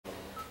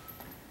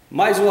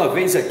Mais uma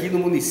vez aqui no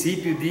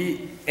município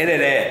de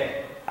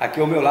Ererê.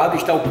 Aqui ao meu lado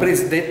está o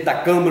presidente da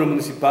Câmara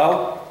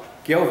Municipal,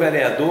 que é o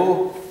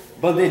vereador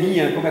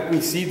Bandeirinha, como é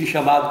conhecido e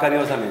chamado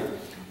carinhosamente.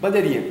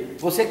 Bandeirinha,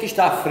 você que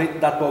está à frente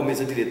da atual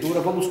mesa diretora,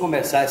 vamos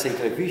começar essa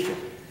entrevista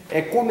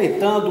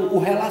comentando o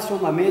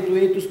relacionamento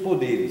entre os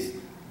poderes,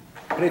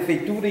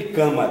 Prefeitura e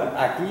Câmara,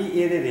 aqui em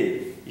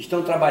Ererê.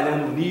 Estão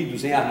trabalhando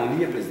unidos, em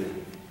harmonia,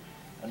 presidente?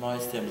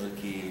 Nós temos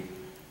aqui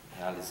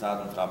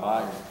realizado um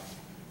trabalho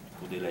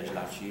do Poder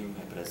Legislativo,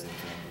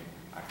 representando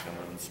a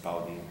Câmara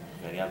Municipal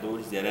de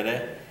Vereadores de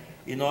Ererê,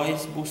 e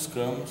nós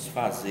buscamos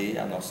fazer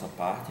a nossa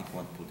parte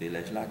enquanto Poder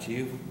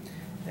Legislativo,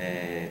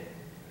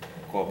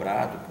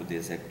 cobrar do Poder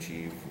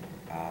Executivo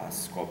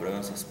as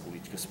cobranças,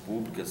 políticas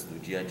públicas do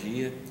dia a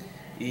dia,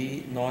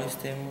 e nós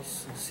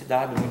temos se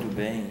dado muito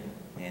bem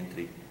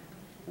entre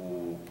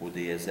o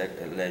Poder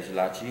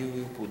Legislativo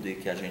e o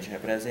poder que a gente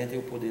representa e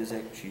o Poder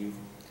Executivo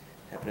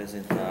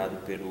representado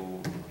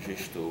pelo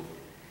gestor.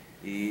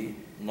 E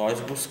nós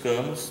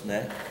buscamos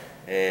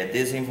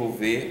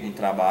desenvolver um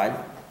trabalho,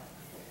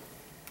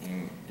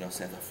 de uma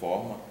certa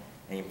forma,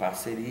 em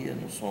parceria.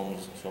 Não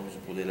somos o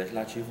Poder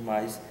Legislativo,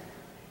 mas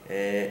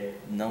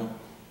não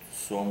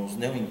somos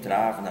nem um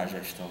entrave na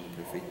gestão do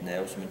prefeito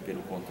Nelson, muito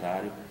pelo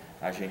contrário,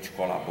 a gente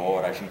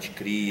colabora, a gente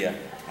cria,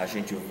 a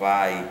gente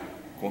vai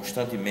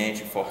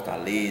constantemente em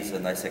Fortaleza,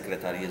 nas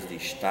secretarias de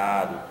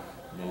Estado,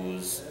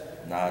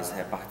 nas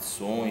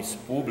repartições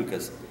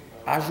públicas,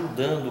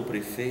 ajudando o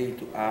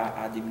prefeito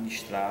a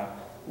administrar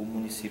o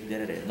município de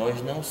Ererê.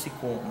 Nós não se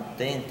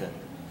contenta,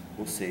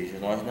 ou seja,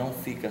 nós não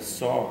fica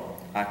só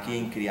aqui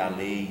em criar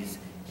leis,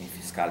 em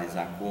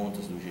fiscalizar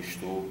contas do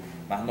gestor,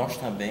 mas nós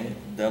também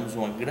damos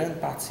uma grande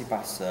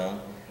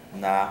participação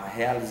na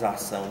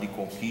realização de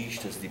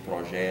conquistas, de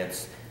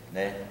projetos,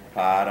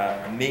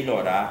 para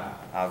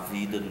melhorar a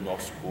vida do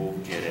nosso povo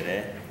de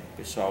Ererê,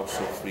 pessoal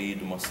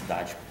sofrido, uma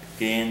cidade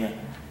pequena,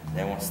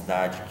 uma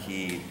cidade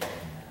que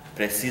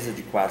precisa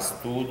de quase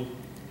tudo,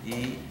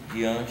 e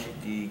diante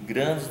de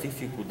grandes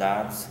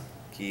dificuldades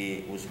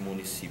que os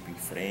municípios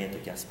enfrentam,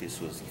 que as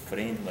pessoas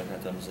enfrentam. Nós já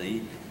estamos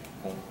aí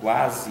com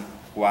quase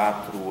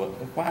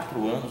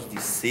 4 anos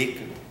de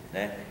seca,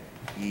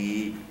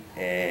 e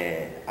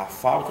a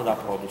falta da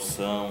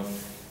produção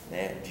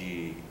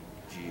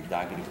da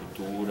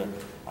agricultura,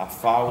 a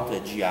falta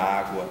de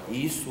água,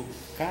 isso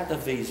cada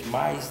vez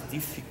mais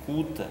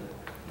dificulta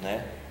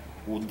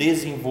o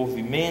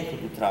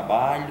desenvolvimento do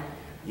trabalho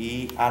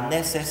e a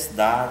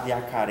necessidade e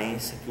a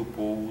carência que o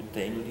povo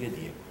tem no dia a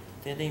dia.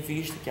 Tendo em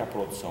vista que a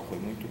produção foi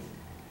muito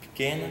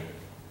pequena,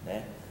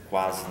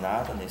 quase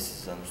nada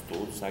nesses anos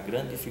todos, a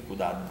grande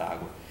dificuldade da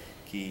água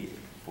que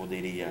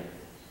poderia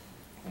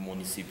o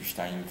município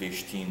estar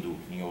investindo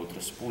em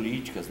outras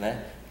políticas,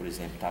 por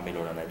exemplo, está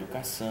melhorando a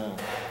educação,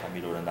 está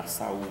melhorando a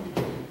saúde,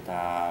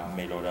 está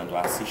melhorando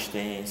a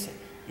assistência,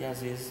 e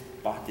às vezes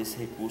parte desse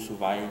recurso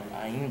vai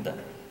ainda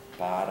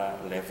para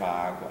levar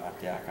água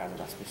até a casa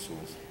das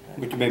pessoas.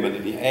 Muito bem,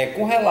 Bandeirinha.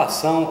 Com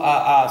relação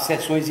a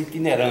sessões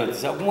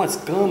itinerantes, algumas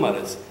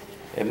câmaras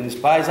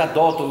municipais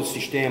adotam o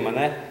sistema,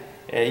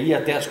 ir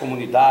até as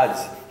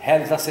comunidades,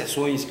 realizar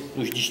sessões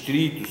nos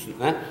distritos,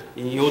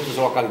 em outras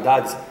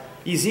localidades.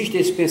 Existe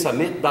esse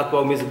pensamento da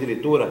atual mesa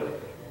diretora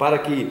para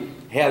que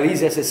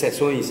realize essas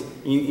sessões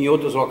em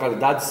outras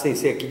localidades, sem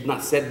ser aqui na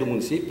sede do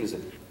município,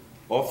 presidente?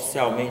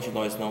 Oficialmente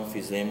nós não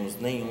fizemos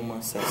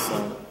nenhuma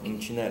sessão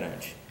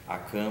itinerante à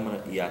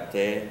Câmara e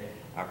até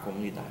à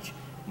comunidade.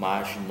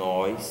 Mas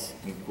nós,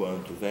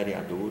 enquanto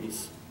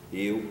vereadores,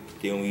 eu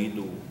tenho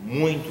ido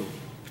muito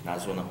na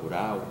zona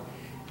rural,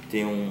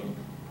 tenho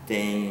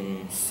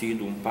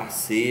sido um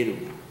parceiro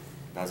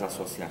das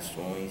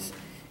associações,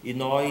 e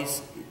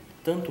nós,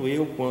 tanto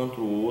eu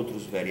quanto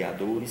outros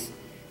vereadores,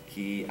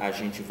 que a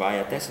gente vai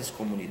até essas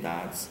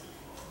comunidades,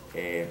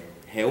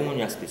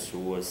 reúne as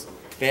pessoas,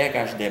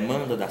 pega as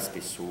demandas das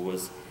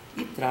pessoas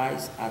e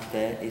traz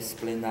até esse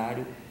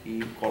plenário e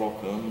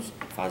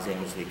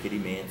fazemos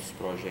requerimentos,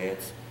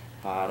 projetos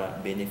para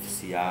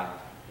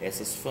beneficiar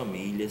essas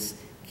famílias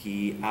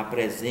que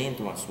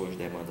apresentam as suas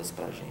demandas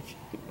para a gente.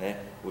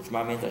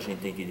 Ultimamente a gente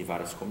tem ido em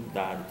várias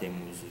comunidades,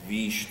 temos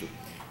visto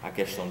a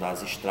questão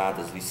das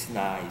estradas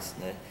vicinais,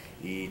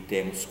 e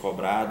temos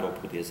cobrado ao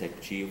Poder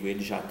Executivo.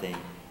 Ele já tem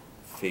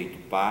feito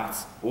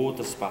partes,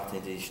 outras partes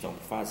ainda estão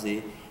por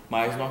fazer,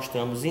 mas nós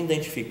estamos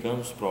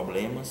identificando os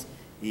problemas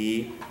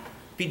e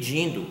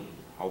pedindo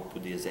ao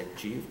Poder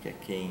Executivo, que é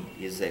quem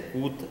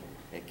executa,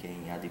 é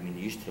quem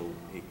administra o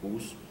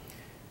recurso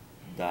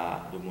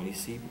do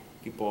município,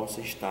 que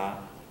possa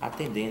estar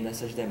atendendo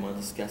essas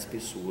demandas que as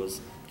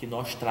pessoas, que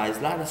nós traz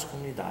lá nas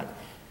comunidades.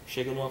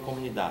 Chega numa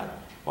comunidade,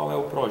 qual é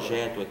o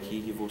projeto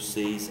aqui que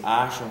vocês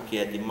acham que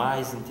é de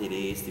mais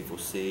interesse de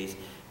vocês,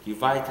 que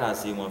vai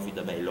trazer uma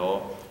vida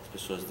melhor? As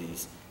pessoas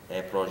dizem,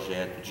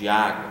 projeto de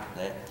água,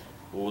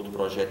 outro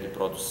projeto de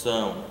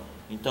produção.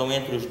 Então,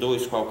 entre os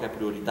dois, qual que é a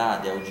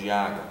prioridade? É o de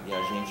água, e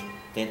a gente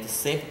tenta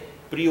sempre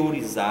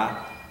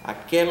priorizar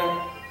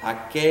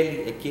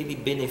aquele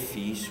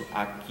benefício,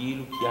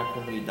 aquilo que a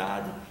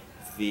comunidade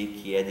vê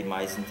que é de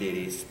mais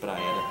interesse para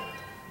ela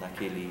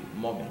naquele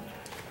momento.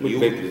 Muito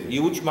bem, presidente. E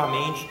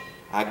ultimamente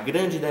a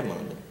grande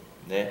demanda,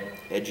 né,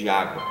 é de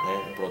água,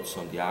 né,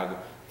 produção de água.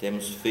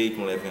 Temos feito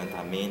um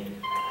levantamento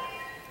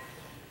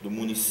do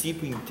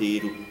município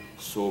inteiro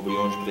sobre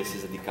onde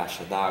precisa de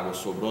caixa d'água,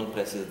 sobre onde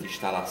precisa de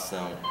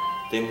instalação.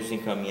 Temos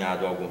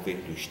encaminhado ao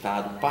governo do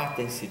estado, parte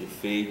tem sido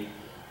feito,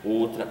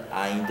 outra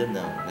ainda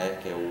não, né,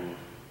 que é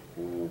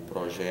o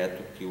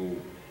projeto que o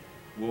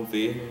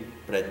governo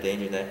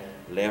pretende, né,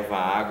 levar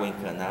água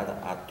encanada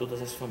a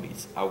todas as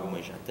famílias.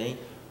 Algumas já têm,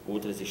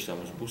 outras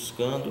estamos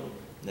buscando,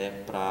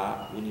 né,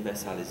 para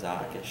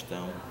universalizar a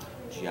questão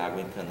de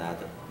água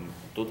encanada em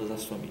todas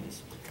as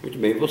famílias. Muito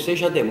bem, você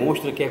já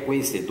demonstra que é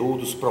conhecedor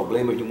dos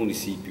problemas do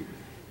município.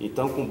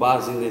 Então, com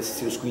base nesses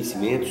seus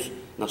conhecimentos,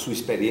 na sua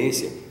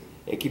experiência,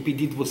 que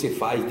pedido você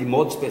faz, de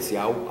modo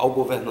especial, ao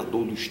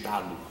governador do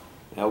estado,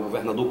 ao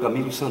governador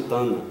Camilo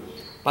Santana,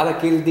 para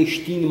que ele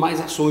destine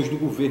mais ações do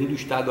governo do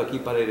estado aqui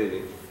para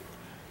Ererê?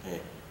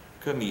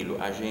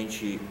 Camilo, a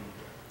gente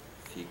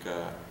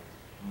fica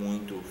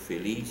muito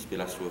feliz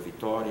pela sua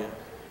vitória,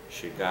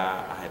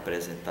 chegar a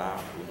representar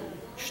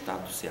o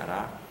estado do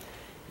Ceará.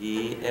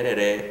 E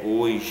Ererê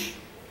hoje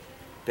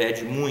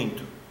pede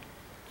muito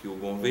que o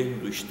governo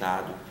do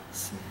estado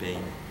se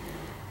empenhe,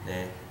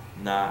 né,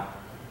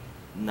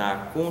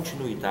 na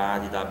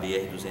continuidade da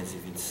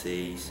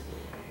BR-226,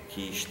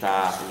 que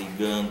está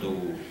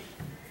ligando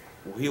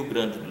o Rio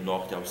Grande do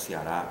Norte ao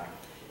Ceará,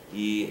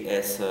 e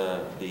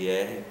essa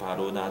BR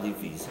parou na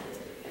divisa.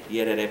 E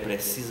Ererê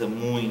precisa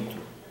muito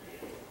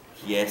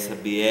que essa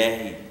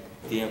BR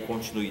tenha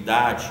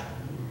continuidade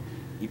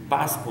e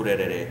passe por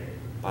Ererê,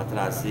 para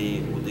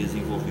trazer o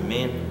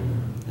desenvolvimento,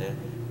 né,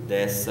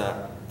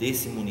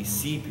 desse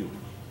município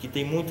que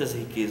tem muitas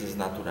riquezas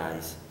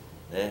naturais,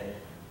 né?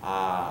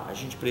 A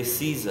gente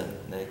precisa,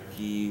 né,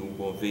 que o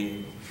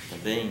governo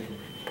também,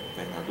 o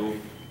governador,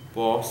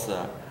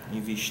 possa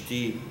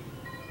investir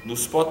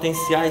nos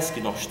potenciais que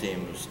nós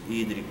temos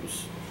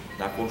hídricos,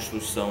 na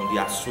construção de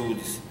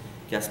açudes,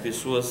 que as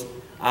pessoas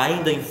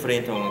ainda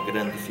enfrentam uma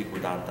grande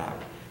dificuldade da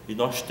água. E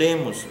nós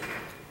temos,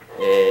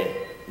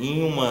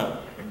 em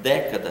uma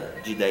década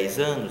de 10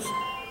 anos,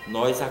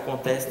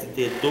 acontece de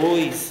ter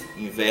 2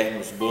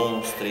 invernos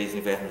bons, 3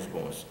 invernos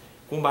bons,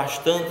 com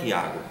bastante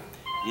água.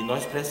 E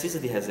nós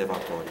precisamos de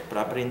reservatório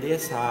para prender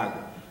essa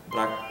água,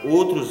 para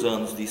outros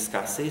anos de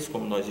escassez,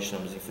 como nós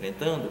estamos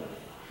enfrentando,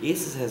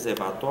 esses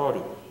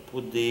reservatórios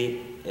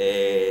poder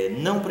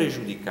não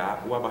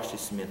prejudicar o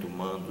abastecimento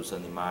humano dos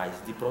animais,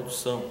 de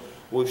produção.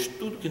 Hoje,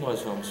 tudo que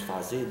nós vamos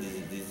fazer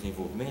de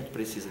desenvolvimento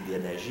precisa de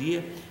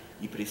energia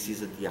e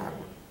precisa de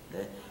água,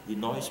 né? E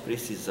nós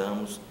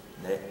precisamos,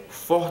 né,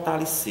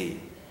 fortalecer,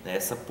 né,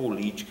 essa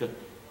política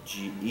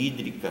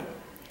hídrica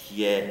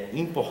que é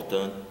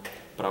importante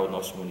para os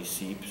nossos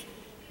municípios,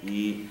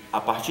 e a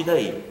partir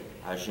daí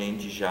a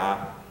gente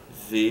já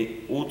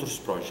vê outros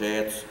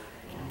projetos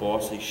que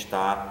possam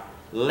estar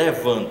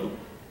levando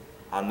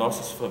a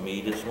nossas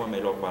famílias uma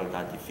melhor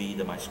qualidade de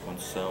vida, mais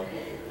condição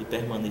de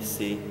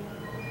permanecer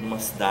numa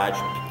cidade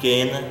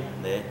pequena,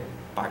 né,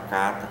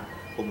 pacata,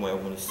 como é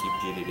o município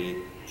de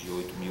Ererê, de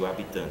 8.000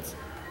 habitantes,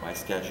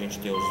 mas que a gente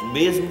tem os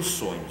mesmos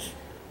sonhos,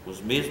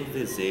 os mesmos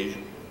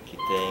desejos que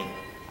tem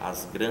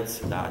as grandes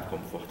cidades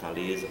como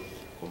Fortaleza,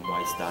 como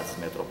as cidades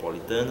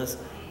metropolitanas,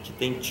 que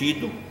têm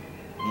tido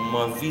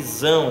uma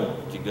visão,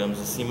 digamos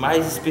assim,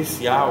 mais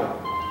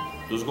especial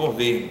dos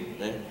governos,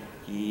 né,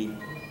 que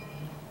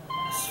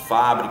as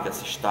fábricas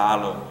se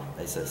instalam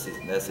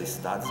nessas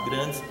cidades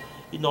grandes,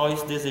 e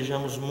nós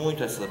desejamos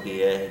muito essa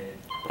BR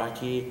para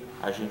que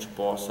a gente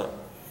possa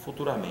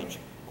futuramente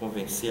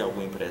convencer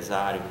algum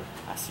empresário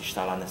a se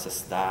instalar nessa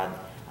cidade,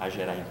 a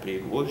gerar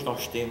emprego. Hoje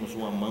nós temos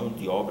uma mão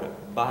de obra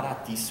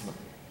baratíssima,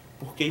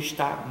 porque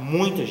está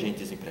muita gente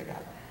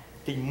desempregada,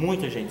 tem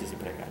muita gente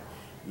desempregada,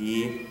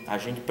 e a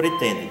gente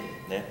pretende,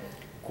 né,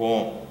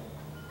 com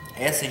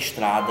essa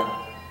estrada,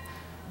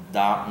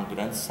 dar um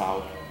grande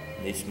salto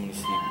nesse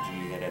município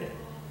de Ererê.